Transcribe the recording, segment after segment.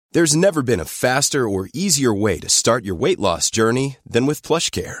There's never been a faster or easier way to start your weight loss journey than with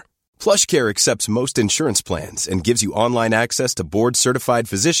PlushCare. PlushCare accepts most insurance plans and gives you online access to board-certified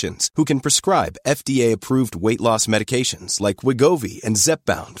physicians who can prescribe FDA-approved weight loss medications like Wegovy and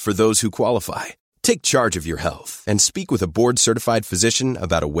Zepbound for those who qualify. Take charge of your health and speak with a board-certified physician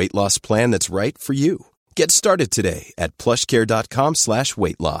about a weight loss plan that's right for you. Get started today at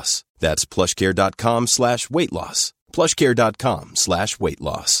plushcare.com/weight loss. That's plushcare.com/weight loss. plushcare.com/weight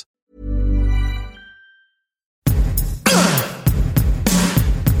loss.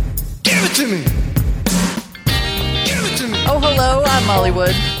 Give it to me. Give it to me. Oh, hello, I'm Molly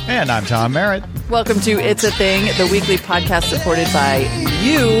Wood. And I'm Tom Merritt. Welcome to It's a Thing, the weekly podcast supported by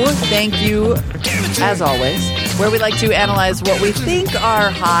you. Thank you, as always, where we like to analyze what we think are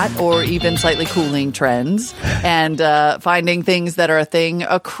hot or even slightly cooling trends and finding things that are a thing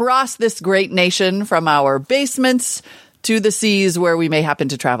across this great nation, from our basements to the seas where we may happen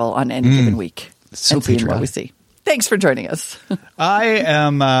to travel on any given week. And seeing what we see. Thanks for joining us.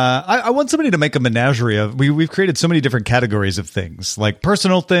 I want somebody to make a menagerie of. We've created so many different categories of things, like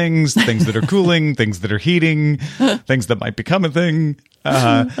personal things, things that are cooling, things that are heating, things that might become a thing,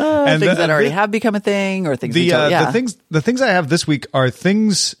 and things that already have become a thing, or things. The things I have this week are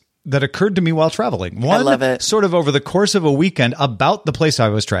things that occurred to me while traveling. One, I love it. Sort of over the course of a weekend about the place I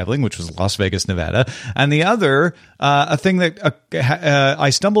was traveling, which was Las Vegas, Nevada. And the other, a thing that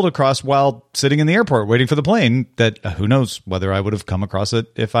I stumbled across while sitting in the airport waiting for the plane that who knows whether I would have come across it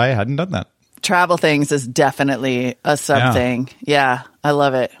if I hadn't done that. Travel things is definitely a sub thing. Yeah, I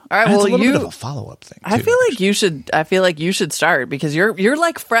love it. All right, and well, it's a little bit of a follow-up thing, too. I feel like you should start, because you're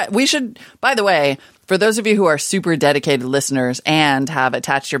like we should. By the way, for those of you who are super dedicated listeners and have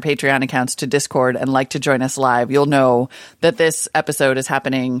attached your Patreon accounts to Discord and like to join us live, you'll know that this episode is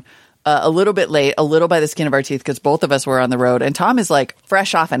happening a little bit late, a little by the skin of our teeth, because both of us were on the road, and Tom is like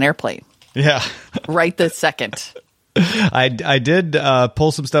fresh off an airplane. Yeah, right this second. I did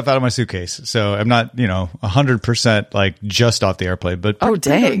pull some stuff out of my suitcase, so I'm not 100% like just off the airplane, but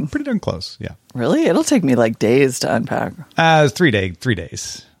pretty darn close. Yeah, really, it'll take me like days to unpack. 3 days.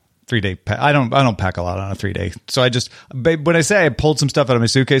 3 day. I don't pack a lot on a 3 day. So when I say I pulled some stuff out of my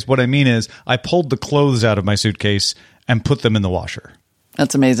suitcase, what I mean is I pulled the clothes out of my suitcase and put them in the washer.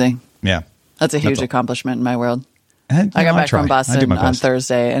 That's amazing. Yeah, that's a huge accomplishment in my world. I got back from Boston on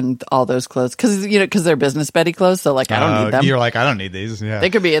Thursday, and all those clothes, because they're business Betty clothes, so like I don't need them. You're like, I don't need these. Yeah, they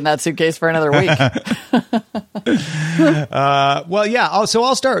could be in that suitcase for another week. Well, yeah. So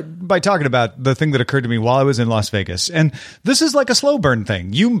I'll start by talking about the thing that occurred to me while I was in Las Vegas, and this is like a slow burn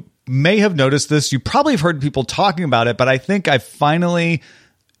thing. You may have noticed this. You probably have heard people talking about it, but I think I finally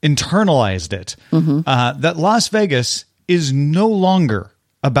internalized it. That Las Vegas is no longer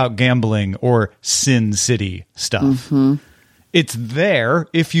about gambling or Sin City stuff. It's there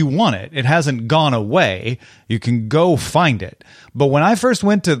if you want it. It hasn't gone away. You can go find it. But when I first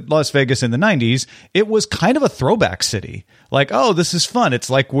went to Las Vegas in the 90s, it was kind of a throwback city. Like, oh, this is fun. It's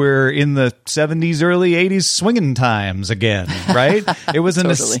like we're in the 70s, early 80s swinging times again, right? It was a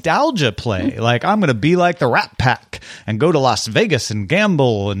nostalgia play. Like, I'm going to be like the Rat Pack and go to Las Vegas and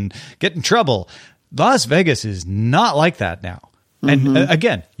gamble and get in trouble. Las Vegas is not like that now. And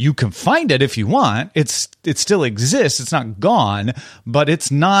again, you can find it if you want. It still exists. It's not gone, but it's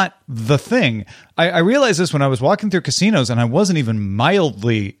not the thing. I realized this when I was walking through casinos, and I wasn't even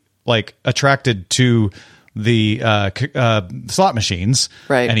mildly like attracted to the slot machines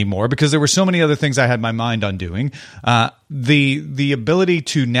anymore, because there were so many other things I had my mind on doing. The ability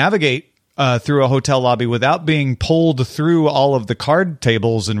to navigate through a hotel lobby without being pulled through all of the card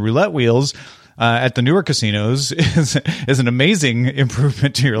tables and roulette wheels at the newer casinos is an amazing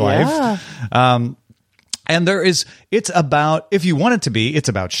improvement to your life. And it's about, if you want it to be, it's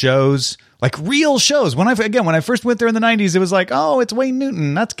about shows, like real shows. When I first went there in the 90s, it was like, oh, it's Wayne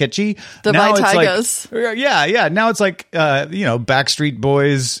Newton. That's catchy. The Now Tigers. Like, yeah. Now it's like, Backstreet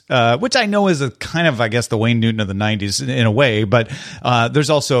Boys, which I know is a kind of, I guess, the Wayne Newton of the 90s in a way. But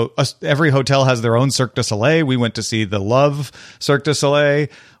there's also, every hotel has their own Cirque du Soleil. We went to see the Love Cirque du Soleil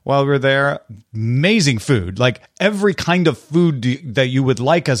while we were there. Amazing food, like every kind of food that you would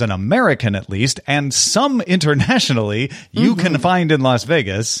like as an American, at least, and some internationally you can find in Las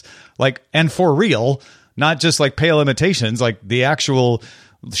Vegas, like, and for real, not just like pale imitations, like the actual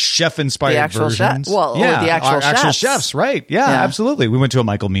chef-inspired versions. Or the actual chefs, right? Yeah, absolutely. We went to a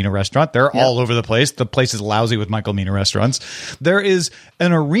Michael Mina restaurant. They're all over the place. The place is lousy with Michael Mina restaurants. There is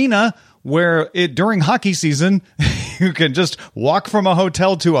an arena where during hockey season, you can just walk from a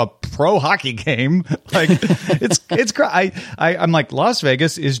hotel to a pro hockey game. Like it's great. I'm like, Las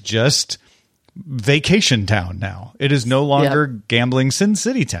Vegas is just vacation town now. It is no longer gambling Sin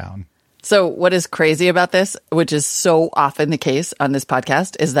City town. So what is crazy about this, which is so often the case on this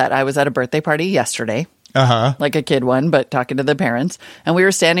podcast, is that I was at a birthday party yesterday. Like a kid one, but talking to the parents. And we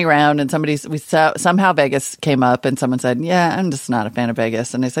were standing around and somehow Vegas came up and someone said, yeah, I'm just not a fan of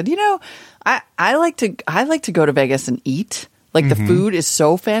Vegas. And I said, I like to go to Vegas and eat. Like the food is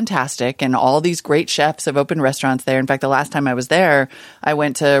so fantastic and all these great chefs have opened restaurants there. In fact, the last time I was there, I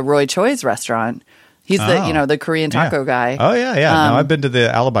went to Roy Choi's restaurant. He's the Korean taco guy. Oh, yeah. No, I've been to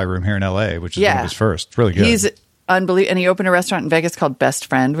the Alibi Room here in L.A., which is one of his first. It's really good. He's unbelievable. And he opened a restaurant in Vegas called Best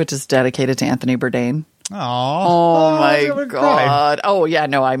Friend, which is dedicated to Anthony Bourdain. Oh my God. Oh, yeah.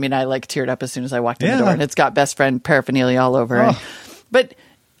 No, I mean, I teared up as soon as I walked in the door. And it's got Best Friend paraphernalia all over it. But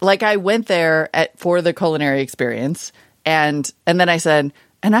I went there for the culinary experience. And then I said,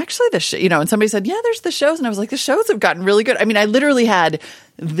 and actually and somebody said, yeah, there's the shows. And I was like, the shows have gotten really good. I mean, I literally had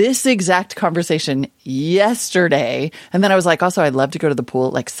this exact conversation yesterday. And then I was like, also, I'd love to go to the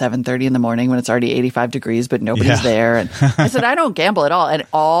pool at 7:30 in the morning when it's already 85 degrees, but nobody's there. And I said, I don't gamble at all. And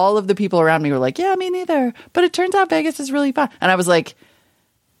all of the people around me were like, yeah, me neither. But it turns out Vegas is really fun. And I was like,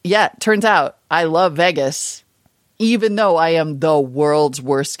 yeah, turns out I love Vegas, even though I am the world's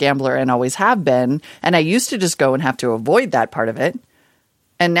worst gambler and always have been. And I used to just go and have to avoid that part of it.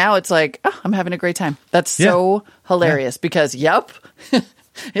 And now it's like, I'm having a great time. That's so hilarious because,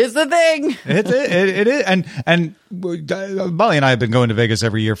 is the thing. It is. And Molly and I have been going to Vegas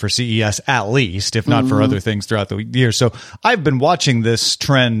every year for CES at least, if not for other things throughout the year. So I've been watching this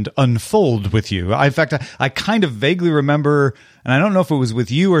trend unfold with you. In fact, I kind of vaguely remember, and I don't know if it was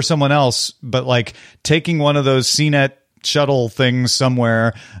with you or someone else, but taking one of those CNET shuttle things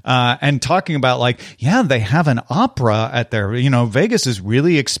somewhere and talking about they have an opera at their, Vegas is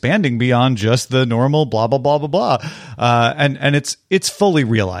really expanding beyond just the normal blah blah blah blah blah, and it's fully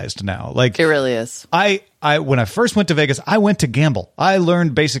realized now. It really is. I when I first went to Vegas, I went to gamble. I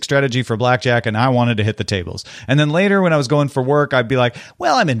learned basic strategy for blackjack and I wanted to hit the tables. And then later when I was going for work, I'd be like,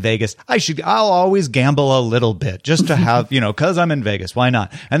 well, I'm in Vegas. I'll always gamble a little bit just to have, cause I'm in Vegas. Why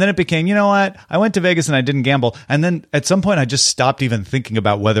not? And then it became, you know what? I went to Vegas and I didn't gamble. And then at some point I just stopped even thinking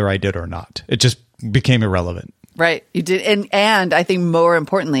about whether I did or not. It just became irrelevant. Right. You did. And I think more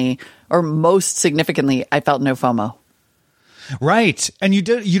importantly, or most significantly, I felt no FOMO. Right. And you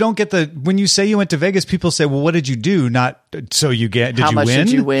don't get when you say you went to Vegas, people say, well, what did you do? Not so you get, how much win?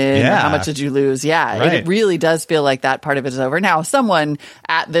 Did you win? Yeah. How much did you lose? Yeah. Right. It really does feel like that part of it is over. Now, someone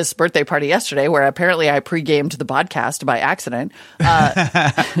at this birthday party yesterday, where apparently I pre-gamed the podcast by accident,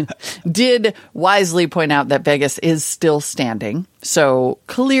 did wisely point out that Vegas is still standing. So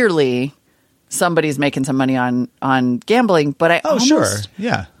clearly somebody's making some money on gambling, but sure.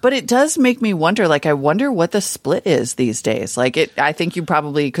 Yeah. But it does make me wonder, I wonder what the split is these days. I think you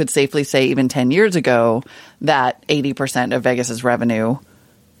probably could safely say even 10 years ago that 80% of Vegas's revenue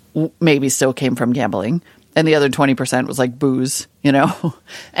maybe still came from gambling and the other 20% was booze,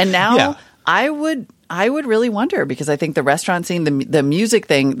 And now I would really wonder because I think the restaurant scene, the music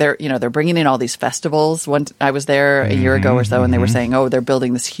thing, they're bringing in all these festivals. I was there a year ago or so, and they were saying, they're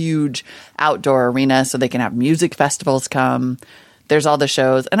building this huge outdoor arena so they can have music festivals come. There's all the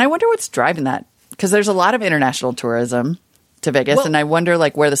shows, and I wonder what's driving that because there's a lot of international tourism to Vegas, and I wonder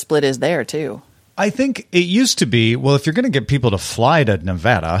where the split is there too. I think it used to be, well, if you're going to get people to fly to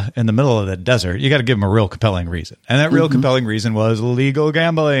Nevada in the middle of the desert, you got to give them a real compelling reason. And that real compelling reason was legal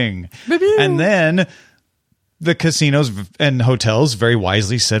gambling. And then the casinos and hotels very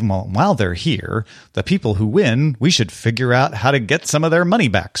wisely said, well, while they're here, the people who win, we should figure out how to get some of their money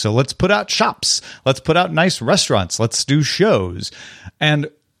back. So let's put out shops. Let's put out nice restaurants. Let's do shows. And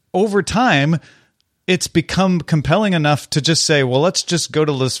over time, it's become compelling enough to just say, well, let's just go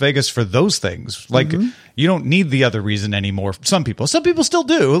to Las Vegas for those things. You don't need the other reason anymore. Some people still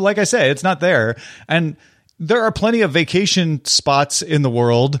do. Like I say, it's not there. And there are plenty of vacation spots in the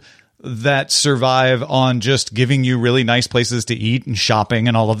world that survive on just giving you really nice places to eat and shopping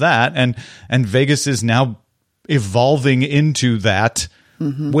and all of that. And Vegas is now evolving into that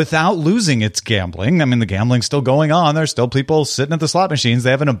without losing its gambling. I mean, the gambling's still going on. There's still people sitting at the slot machines.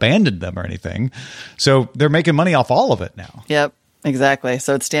 They haven't abandoned them or anything. So they're making money off all of it now. Yep, exactly.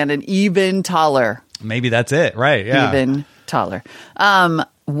 So it's standing even taller. Maybe that's it. Right. Yeah. Even taller.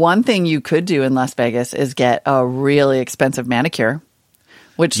 One thing you could do in Las Vegas is get a really expensive manicure,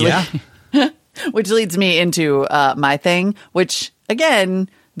 which leads me into my thing, which,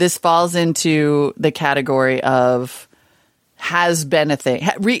 again, this falls into the category of has been a thing.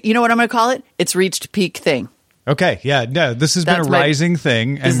 You know what I'm going to call it? It's reached peak thing. Okay, yeah, no, this has been That's a rising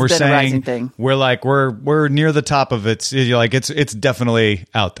thing, and we're been a rising saying thing. we're like we're near the top of it. It's definitely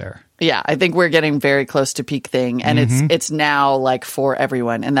out there. Yeah, I think we're getting very close to peak thing, and it's now like for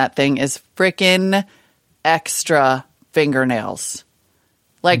everyone, and that thing is freaking extra fingernails.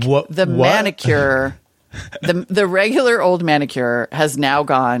 Like the manicure, the regular old manicure has now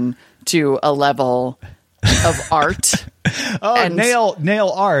gone to a level of art.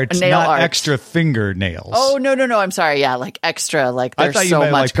 Nail art, not extra fingernails. Oh, no. I'm sorry. Yeah, like extra. Like I there's thought you so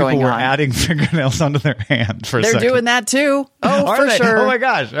meant, much like, people going were on. adding fingernails onto their hand for a They're second. doing that too. Oh, Are for they? sure. Oh my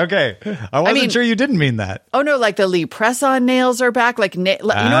gosh. Okay. I wasn't sure you didn't mean that. Oh no, like the Lee press-on nails are back. Like you know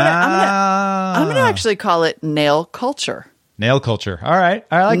what? I'm gonna actually call it nail culture. Nail culture. All right.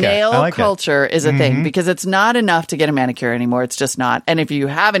 I like it. Nail culture is a thing because it's not enough to get a manicure anymore. It's just not. And if you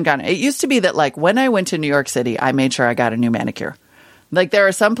haven't gotten it used to be that like when I went to New York City, I made sure I got a new manicure. Like there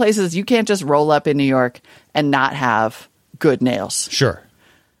are some places you can't just roll up in New York and not have good nails. Sure.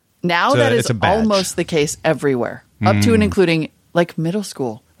 Now that is almost the case everywhere, up to and including like middle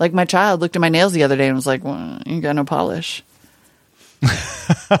school. Like my child looked at my nails the other day and was like, well, you got no polish.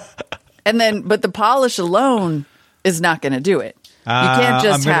 But the polish alone is not going to do it. You can't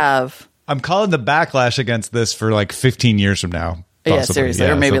just have... I'm calling the backlash against this for like 15 years from now. Possibly. Yeah, seriously.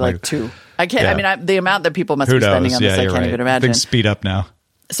 or maybe like 2. I can't... Yeah. I mean, the amount that people must Who be spending knows? on this, I you're can't right. even imagine. Things speed up now.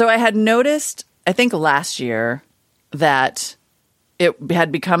 So I had noticed, I think last year, that it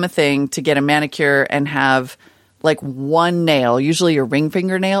had become a thing to get a manicure and have like one nail, usually your ring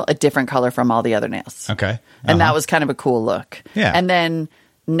fingernail, a different color from all the other nails. Okay. And that was kind of a cool look. Yeah. And then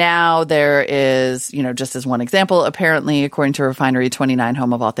now there is, just as one example, apparently, according to Refinery 29,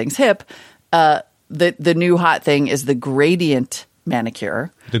 home of all things hip, the new hot thing is the gradient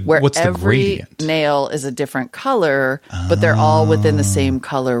manicure, where what's the every gradient? nail is a different color, but they're all within the same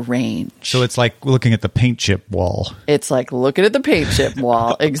color range. So it's like looking at the paint chip wall. It's like looking at the paint chip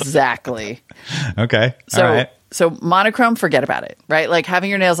wall. Exactly. Okay. So, all right. so monochrome, forget about it, right? Like having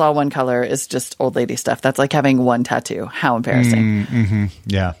your nails all one color is just old lady stuff. That's like having one tattoo. How embarrassing.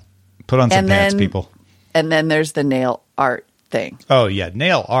 Yeah. Put on some pants, people. And then there's the nail art thing. Oh, yeah.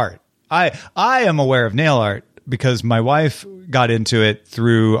 Nail art. I am aware of nail art because my wife got into it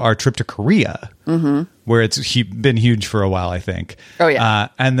through our trip to Korea, where it's been huge for a while, I think. Oh, yeah.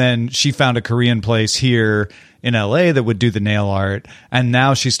 And then she found a Korean place here in LA that would do the nail art. And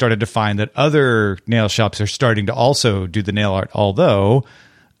now she started to find that other nail shops are starting to also do the nail art. Although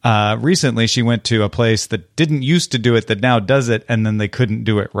recently she went to a place that didn't used to do it that now does it. And then they couldn't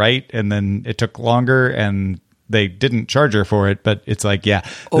do it right. And then it took longer and they didn't charge her for it. But it's like, yeah,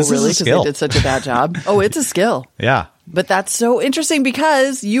 this really? is a Because skill. they did such a bad job. Oh, it's a skill. Yeah. But that's so interesting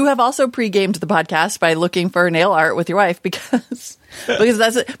because you have also pre-gamed the podcast by looking for nail art with your wife because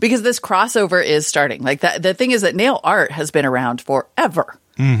this crossover is starting. Like that, the thing is that nail art has been around forever.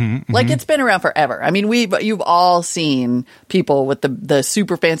 Like it's been around forever. I mean, you've all seen people with the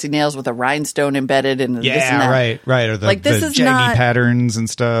super fancy nails with a rhinestone embedded and this and that. right. Or the, like this the is jaggy not patterns and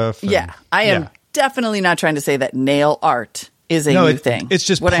stuff. And, Yeah, I am definitely not trying to say that nail art is a new thing. It's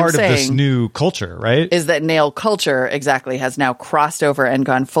just what part I'm of this saying new culture, right? is that nail culture exactly has now crossed over and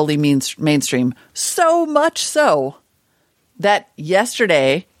gone fully mainstream. So much so that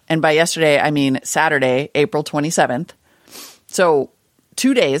yesterday, and by yesterday I mean Saturday, April 27th, so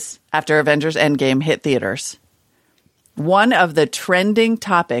 2 days after Avengers Endgame hit theaters, one of the trending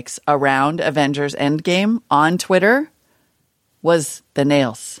topics around Avengers Endgame on Twitter was the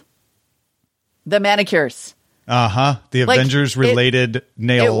nails. The manicures. The Avengers related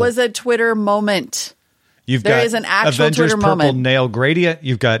nail. It was a Twitter moment. There is an actual Avengers Twitter purple moment. nail gradient.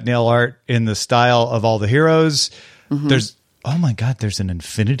 You've got nail art in the style of all the heroes. There's oh my god, there's an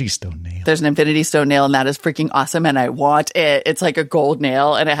Infinity Stone nail. There's an Infinity Stone nail, and that is freaking awesome, and I want it. It's like a gold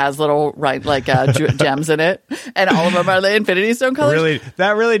nail, and it has little gems in it, and all of them are the Infinity Stone colors.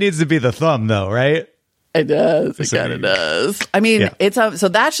 That really needs to be the thumb, though, right? It does. It kind of does. I mean, it's so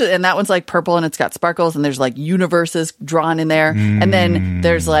that should, and that one's like purple and it's got sparkles and there's like universes drawn in there. And then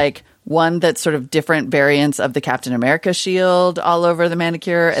there's like one that's sort of different variants of the Captain America shield all over the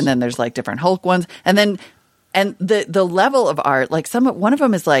manicure. And then there's like different Hulk ones. And then, and the level of art, like one of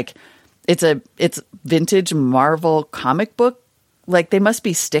them is like, it's vintage Marvel comic book. Like they must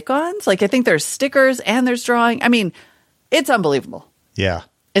be stick-ons. Like I think there's stickers and there's drawing. I mean, it's unbelievable. Yeah.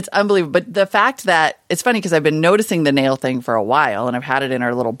 It's unbelievable. But the fact that it's funny because I've been noticing the nail thing for a while and I've had it in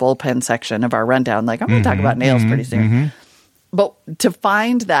our little bullpen section of our rundown. Like I'm going to talk about nails pretty soon. But to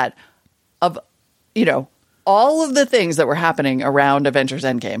find that of, all of the things that were happening around Avengers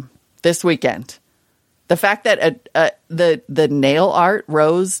Endgame this weekend, The fact that the nail art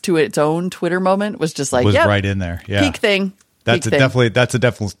rose to its own Twitter moment was just like, was yep, right in there. Yeah. peak thing. That's peak a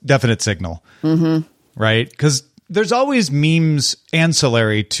thing. definite signal. Mm-hmm. Right? Because there's always memes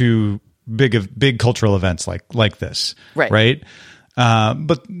ancillary to big cultural events like this. Right. Right?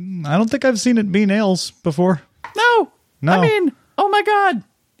 But I don't think I've seen it be nails before. No. No. I mean, oh my God.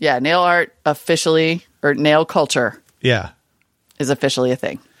 Yeah, nail art officially, or nail culture Yeah. is officially a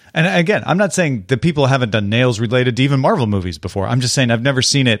thing. And again, I'm not saying that people haven't done nails related to even Marvel movies before. I'm just saying I've never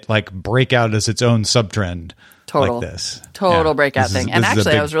seen it like break out as its own subtrend Total. like this. Total Yeah. breakout This is- thing. And this is a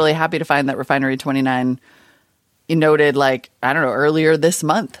actually, big- I was really happy to find that Refinery 29 noted, I don't know, earlier this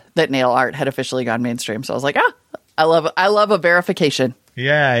month that nail art had officially gone mainstream. So I was like, I love a verification.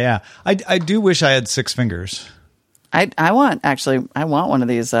 Yeah. I do wish I had 6 fingers. I want one of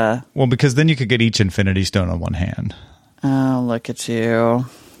these. Well, because then you could get each Infinity Stone on one hand. Oh, look at you.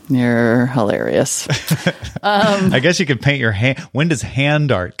 You're hilarious. I guess you could paint your hand. When does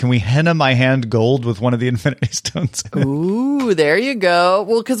hand art? Can we henna my hand gold with one of the Infinity Stones? Ooh, there you go.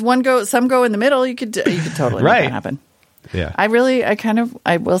 Well, because some go in the middle. You could totally Right. make that happen. Yeah. I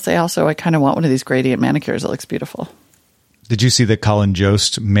will say also, I kind of want one of these gradient manicures. It looks beautiful. Did you see that Colin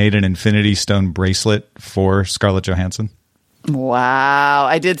Jost made an Infinity Stone bracelet for Scarlett Johansson? Wow.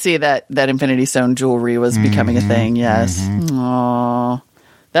 I did see that Infinity Stone jewelry was becoming a thing. Yes. Aww.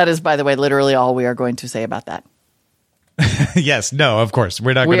 That is, by the way, literally all we are going to say about that. Yes. No, of course.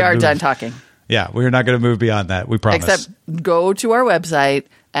 We're not. We gonna are move. done talking. Yeah, we're not going to move beyond that. We promise. Except go to our website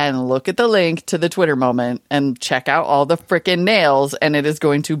and look at the link to the Twitter moment and check out all the frickin' nails, and it is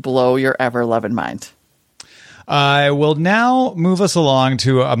going to blow your ever-loving mind. I will now move us along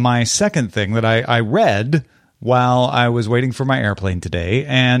to my second thing that I read while I was waiting for my airplane today.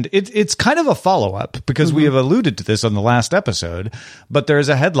 And it's kind of a follow-up because we have alluded to this on the last episode. But there's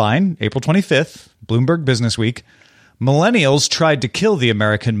a headline, April 25th, Bloomberg Businessweek. Millennials tried to kill the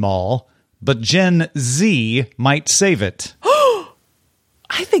American mall, but Gen Z might save it.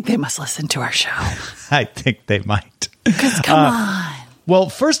 I think they must listen to our show. I think they might. Because come on. Well,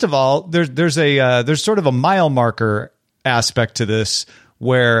 first of all, there's sort of a mile marker aspect to this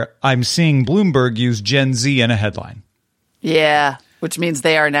where I'm seeing Bloomberg use Gen Z in a headline. Yeah, which means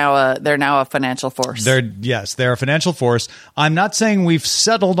they're now a financial force. They're a financial force. I'm not saying we've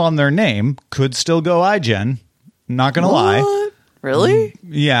settled on their name. Could still go iGen. Not going to lie. Really?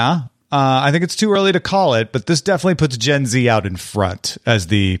 Yeah. I think it's too early to call it, but this definitely puts Gen Z out in front as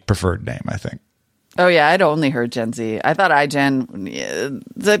the preferred name, I think. Oh, yeah, I'd only heard Gen Z. I thought iGen,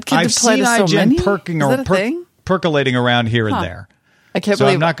 that could I've apply seen to so iGen many? perking Is or that a thing? percolating around here and there. I can't So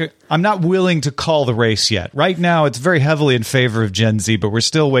believe I'm not willing to call the race yet. Right now, it's very heavily in favor of Gen Z, but we're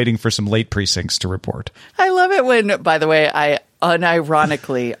still waiting for some late precincts to report. I love it when, by the way, I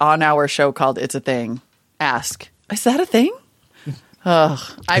unironically on our show called It's a Thing ask, is that a thing? Ugh.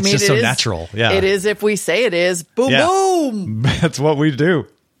 It's just so natural. Yeah. It is if we say it is. Boom, Yeah. boom. That's what we do.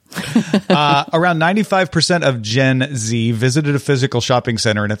 Around 95% of Gen Z visited a physical shopping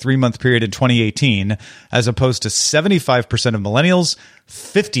center in a 3-month period in 2018, as opposed to 75% of millennials,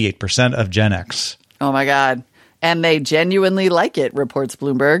 58% of Gen X. Oh, my God. And they genuinely like it, reports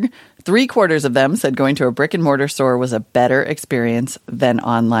Bloomberg. 3/4 of them said going to a brick and mortar store was a better experience than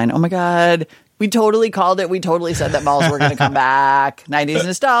online. Oh, my God. We totally called it. We totally said that malls were going to come back. 90s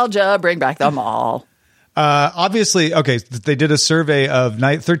nostalgia, bring back the mall. Obviously, okay, they did a survey of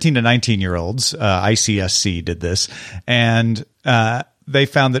 13 to 19-year-olds. ICSC did this. And they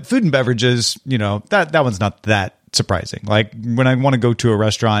found that food and beverages, that one's not that surprising. Like when I want to go to a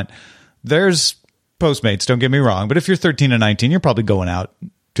restaurant, there's Postmates, don't get me wrong. But if you're 13 and 19, you're probably going out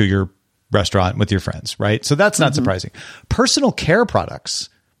to your restaurant with your friends, right? So that's not surprising. Personal care products,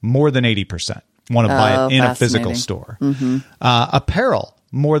 more than 80% want to buy it in a physical store. Apparel,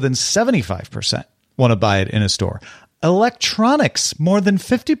 more than 75% want to buy it in a store. Electronics, more than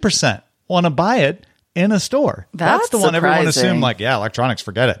 50% want to buy it in a store. That's the one everyone assumed, electronics,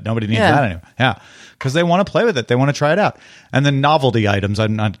 forget it. Nobody needs that anymore. Yeah, because they want to play with it. They want to try it out. And then novelty items,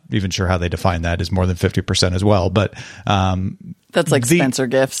 I'm not even sure how they define that, is more than 50% as well. But that's like Spencer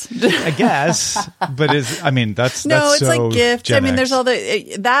gifts. I guess. But that's no, it's so like gifts. Gen X. There's all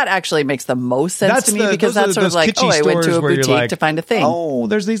that actually makes the most sense to me because that's sort of like, I went to a boutique to find a thing. Oh,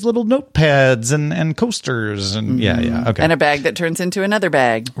 there's these little notepads and coasters and okay. And a bag that turns into another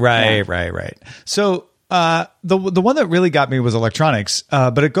bag. Right. So the one that really got me was electronics,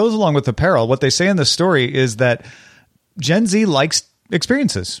 but it goes along with apparel. What they say in the story is that Gen Z likes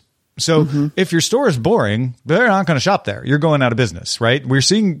experiences. So if your store is boring, they're not going to shop there. You're going out of business, right? We're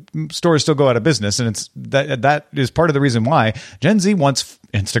seeing stores still go out of business, and it's that is part of the reason why Gen Z wants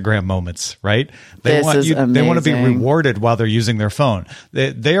Instagram moments, right? They This want is They want to be amazing. rewarded while they're using their phone.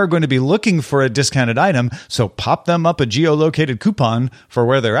 They are going to be looking for a discounted item, so pop them up a geolocated coupon for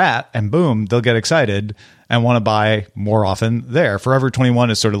where they're at, and boom, they'll get excited and want to buy more often there. Forever 21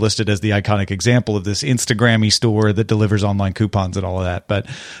 is sort of listed as the iconic example of this Instagram-y store that delivers online coupons and all of that. But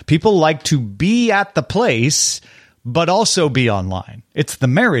people like to be at the place, but also be online. It's the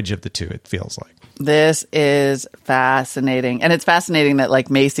marriage of the two, it feels like. This is fascinating. And it's fascinating that like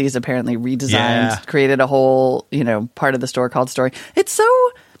Macy's apparently redesigned, created a whole, part of the store called Story. It's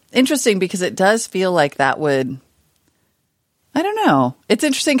so interesting because it does feel like that would, I don't know. It's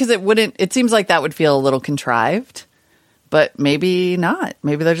interesting because it seems like that would feel a little contrived, but maybe not.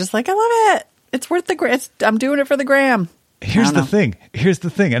 Maybe they're just like, I love it. It's worth the gram. I'm doing it for the gram. Here's the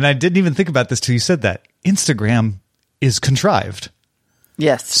thing. And I didn't even think about this till you said that. Instagram is contrived.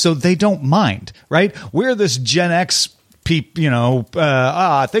 Yes. So they don't mind, right? We're this Gen X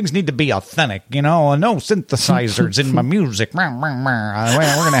things need to be authentic, no synthesizers in my music. We're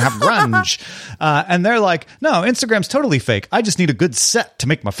going to have grunge. And they're like, no, Instagram's totally fake. I just need a good set to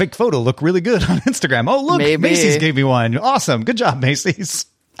make my fake photo look really good on Instagram. Oh, look, Maybe. Macy's gave me one. Awesome. Good job, Macy's.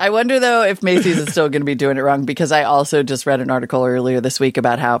 I wonder, though, if Macy's is still going to be doing it wrong, because I also just read an article earlier this week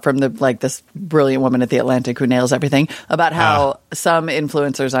about how, from this brilliant woman at The Atlantic who nails everything, about how some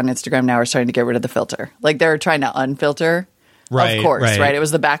influencers on Instagram now are starting to get rid of the filter. Like, they're trying to unfilter. Right, of course, right. right? It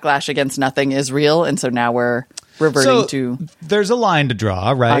was the backlash against nothing is real, and so now we're reverting to there's a line to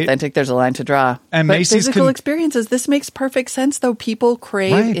draw, right? authentic. There's a line to draw. And but Macy's physical experiences, this makes perfect sense, though. People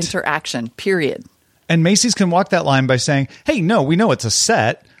crave Right. interaction, period. And Macy's can walk that line by saying, hey, no, we know it's a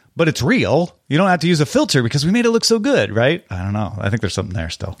set, but it's real. You don't have to use a filter because we made it look so good, right? I don't know. I think there's something there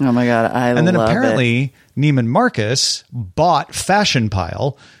still. Oh my God, And then love apparently it. Neiman Marcus bought Fashion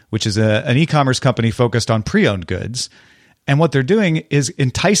Pile, which is an e-commerce company focused on pre-owned goods. And what they're doing is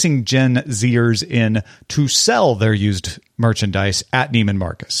enticing Gen Zers in to sell their used merchandise at Neiman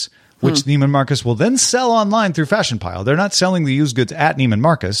Marcus, which Neiman Marcus will then sell online through Fashion Pile. They're not selling the used goods at Neiman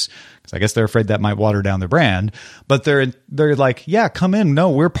Marcus because I guess they're afraid that might water down their brand. But they're like, yeah, come in.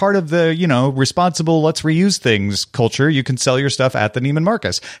 No, we're part of the responsible let's reuse things culture. You can sell your stuff at the Neiman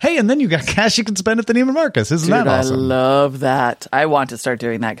Marcus. Hey, and then you got cash you can spend at the Neiman Marcus. Isn't that awesome? I love that. I want to start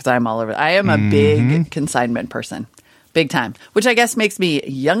doing that because I'm all over it. I am a big consignment person, big time, which I guess makes me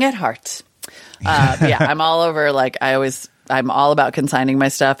young at heart. Yeah, I'm all over. Like I'm all about consigning my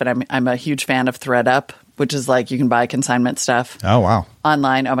stuff, and I'm a huge fan of ThreadUp, which is like you can buy consignment stuff. Oh, wow.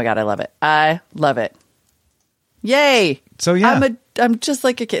 Online. Oh my God, I love it. I love it. Yay. So, yeah. I'm just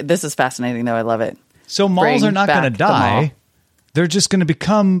like a kid. This is fascinating though. I love it. So malls Bring are not going to back the mall. die. They're just going to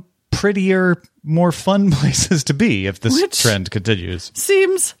become prettier, more fun places to be if this trend continues.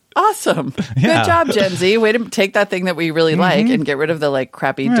 Seems awesome. Yeah. Good job, Gen Z. Way to take that thing that we really like and get rid of the like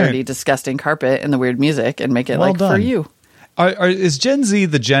crappy, dirty, disgusting carpet and the weird music and make it Well like for done. you. Is Gen Z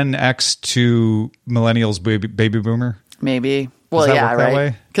the Gen X to millennials baby boomer? Maybe. Well, that yeah, work that right.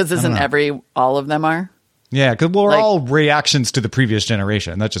 way? Because isn't all of them are? Yeah, because we're Like- all reactions to the previous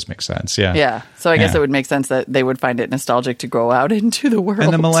generation. That just makes sense. Yeah. Yeah. So I guess Yeah. it would make sense that they would find it nostalgic to go out into the world.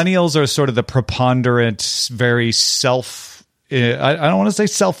 And the millennials are sort of the preponderant, very I don't want to say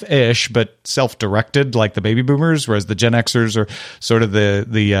selfish, but self-directed, like the baby boomers, whereas the Gen Xers are sort of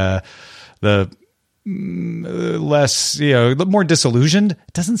the less, more disillusioned.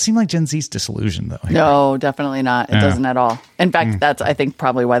 It doesn't seem like Gen Z's disillusioned, though. No, definitely not. It doesn't at all. In fact, that's, I think,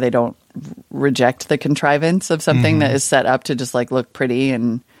 probably why they don't reject the contrivance of something that is set up to just like look pretty.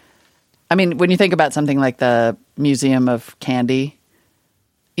 And I mean, when you think about something like the Museum of Candy,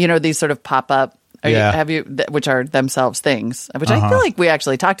 these sort of pop up, which are themselves things, which I feel like we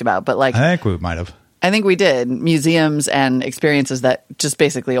actually talked about, but like, I think we might have. I think we did. Museums and experiences that just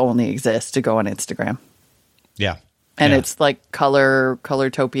basically only exist to go on Instagram. Yeah. And Yeah. it's like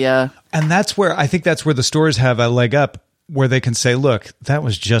Colortopia. And that's where the stores have a leg up, where they can say, look, that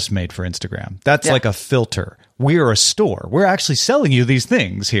was just made for Instagram. That's like a filter. We're a store. We're actually selling you these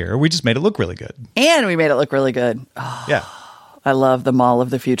things here. We just made it look really good. And we made it look really good. Oh, Yeah. I love the mall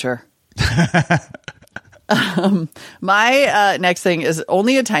of the future. My next thing is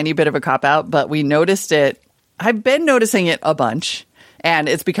only a tiny bit of a cop-out, but we noticed it. I've been noticing it a bunch. And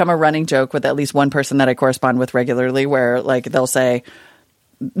it's become a running joke with at least one person that I correspond with regularly, where like they'll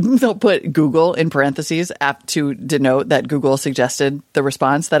put Google in parentheses to denote that Google suggested the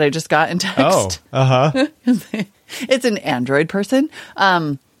response that I just got in text. Oh, It's an Android person.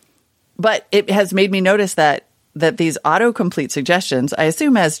 But it has made me notice that these autocomplete suggestions, I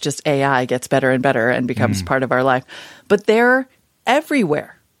assume as just AI gets better and better and becomes part of our life, but they're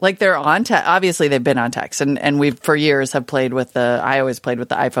everywhere. Like they're on text. Obviously, they've been on text, and we've for years have played with I always played with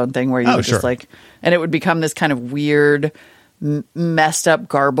the iPhone thing where you would just like, and it would become this kind of weird, messed up,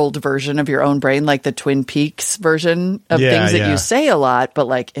 garbled version of your own brain, like the Twin Peaks version of things that you say a lot, but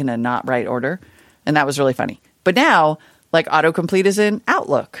like in a not right order, and that was really funny. But now, like autocomplete is in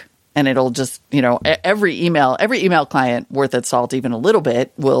Outlook. And it'll just, every email client worth its salt even a little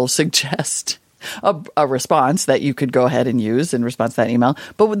bit will suggest a response that you could go ahead and use in response to that email.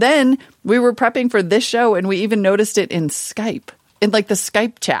 But then we were prepping for this show and we even noticed it in Skype, in like the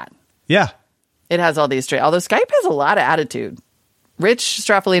Skype chat. Yeah. It has all these although Skype has a lot of attitude. Rich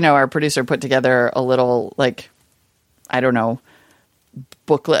Straffolino, our producer, put together a little, like, I don't know,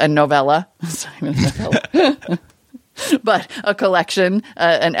 booklet, a novella. It's not even a novella. But a collection,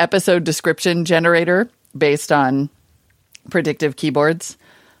 an episode description generator based on predictive keyboards.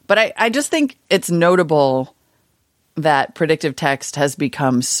 But I just think it's notable that predictive text has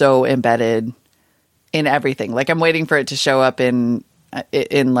become so embedded in everything. Like I'm waiting for it to show up in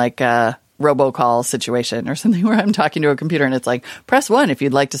like a robocall situation or something where I'm talking to a computer and it's like, press 1 if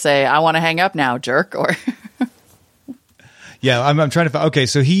you'd like to say, I want to hang up now, jerk. Or yeah, I'm trying to find. Okay,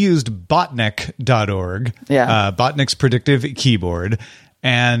 so he used Botnik.org. Yeah. Botnik's predictive keyboard.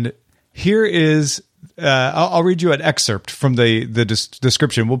 And here is, I'll read you an excerpt from the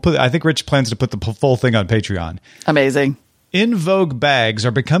description. I think Rich plans to put the full thing on Patreon. Amazing. In vogue bags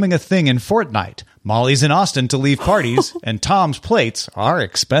are becoming a thing in Fortnite. Molly's in Austin to leave parties, and Tom's plates are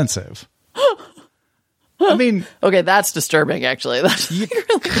expensive. I mean, okay, that's disturbing. Actually, that's you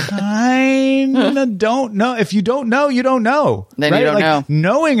kind of don't know. If you don't know, you don't know. Then right? you don't know.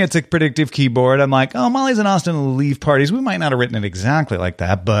 Knowing it's a predictive keyboard, I'm like, oh, Molly's in Austin to leave parties. We might not have written it exactly like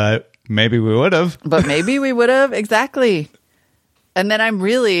that, but maybe we would have. But maybe we would have exactly. And then I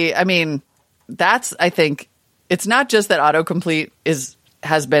think it's not just that autocomplete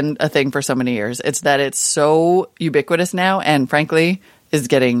has been a thing for so many years. It's that it's so ubiquitous now, and frankly, is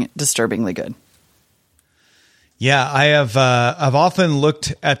getting disturbingly good. Yeah, I've often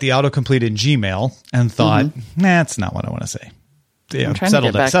looked at the autocomplete in Gmail and thought, that's not what I want to say. Yeah,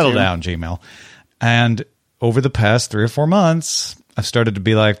 settle down, Gmail. And over the past 3 or 4 months, I've started to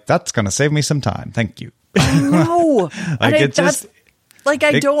be like, that's going to save me some time. Thank you. No, like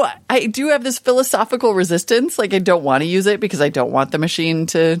I do have this philosophical resistance. Like I don't want to use it because I don't want the machine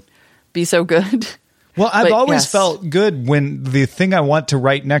to be so good. Well, I've always felt good when the thing I want to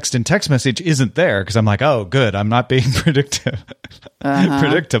write next in text message isn't there because I'm like, oh, good, I'm not being predictable.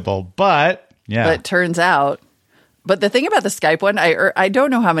 But yeah, but it turns out. But the thing about the Skype one, I don't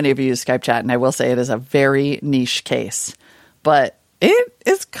know how many of you use Skype chat, and I will say it is a very niche case, but it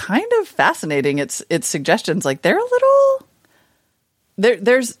is kind of fascinating. Its suggestions, like they're a little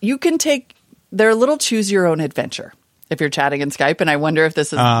they're a little choose your own adventure. If you're chatting in Skype, and I wonder if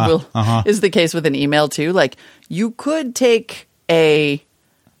this is the case with an email too. Like you could take a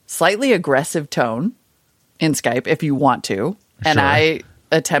slightly aggressive tone in Skype if you want to. And I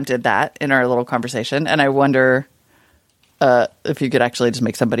attempted that in our little conversation. And I wonder if you could actually just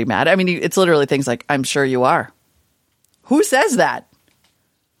make somebody mad. I mean, it's literally things like, I'm sure you are. Who says that?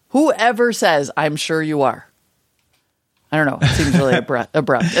 Whoever says, I'm sure you are. I don't know. It seems really abrupt.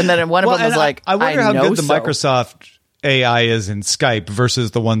 And then one of them was like, I wonder how good the Microsoft AI is in Skype versus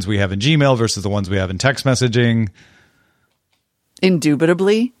the ones we have in Gmail versus the ones we have in text messaging.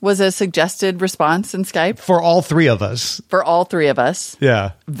 Indubitably was a suggested response in Skype. For all 3 of us.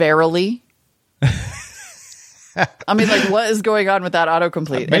 Yeah. Verily. I mean, like, what is going on with that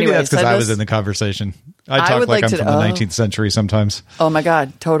autocomplete? Maybe that's because I was in the conversation. I talk like I'm from the 19th century sometimes. Oh, my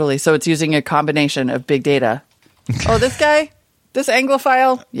God. Totally. So it's using a combination of big data. Oh, this guy? This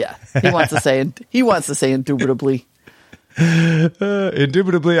Anglophile? Yeah. He wants to say indubitably.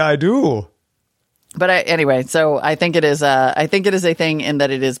 Indubitably, I do. But anyway, so I think it is a thing in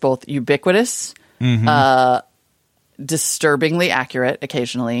that it is both ubiquitous, disturbingly accurate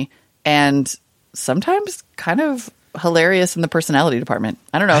occasionally, and sometimes kind of hilarious in the personality department.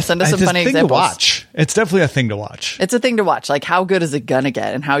 I don't know. Send us some funny examples. To watch. It's definitely a thing to watch. It's a thing to watch. Like, how good is it gonna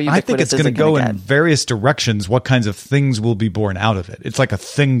get, and how ubiquitous I think it's going to go in various directions. What kinds of things will be born out of it? It's like a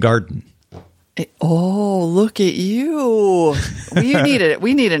thing garden. Oh, look at you. We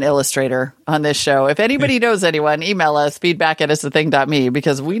need an illustrator on this show. If anybody knows anyone, email us, feedback@isthething.me,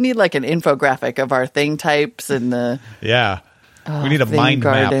 because we need like an infographic of our thing types and the... Yeah. We need a mind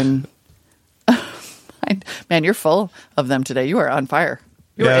garden map. Man, you're full of them today. You are on fire.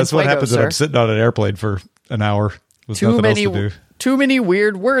 That's what happens when I'm sitting on an airplane for an hour with nothing else to do. Too many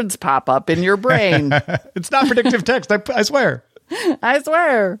weird words pop up in your brain. It's not predictive text. I swear. I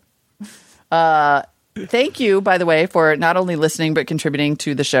swear. Thank you, by the way, for not only listening but contributing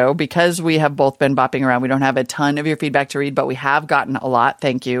to the show. Because we have both been bopping around, we don't have a ton of your feedback to read, but we have gotten a lot.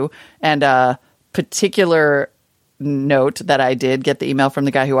 Thank you. And a particular note that I did get the email from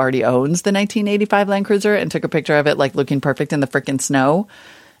the guy who already owns the 1985 Land Cruiser and took a picture of it like looking perfect in the frickin' snow.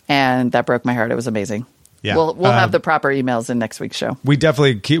 And that broke my heart. It was amazing. Yeah. We'll have the proper emails in next week's show. We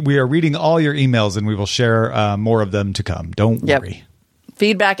definitely we are reading all your emails and we will share more of them to come. Don't worry.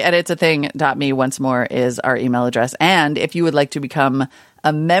 Feedback@itsathing.me once more is our email address. And if you would like to become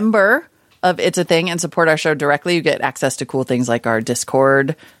a member of It's a Thing and support our show directly, you get access to cool things like our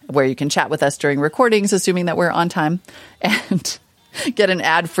Discord, where you can chat with us during recordings, assuming that we're on time, and get an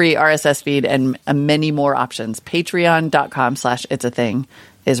ad-free RSS feed and many more options. Patreon.com/itsAthing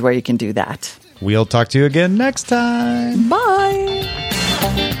is where you can do that. We'll talk to you again next time. Bye.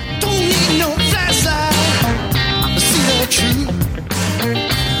 Don't need no flashlight. See the truth.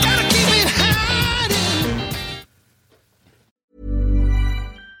 Gotta keep it hiding.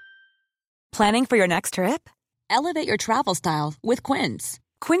 Planning for your next trip? Elevate your travel style with Quince.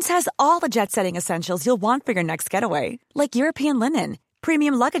 Quince has all the jet-setting essentials you'll want for your next getaway, like European linen,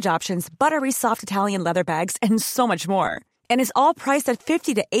 premium luggage options, buttery soft Italian leather bags, and so much more. And is all priced at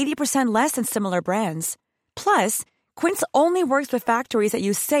 50 to 80% less than similar brands. Plus, Quince only works with factories that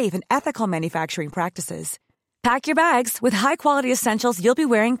use safe and ethical manufacturing practices. Pack your bags with high-quality essentials you'll be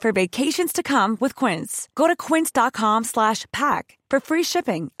wearing for vacations to come with Quince. Go to quince.com/pack for free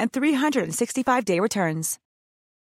shipping and 365-day returns.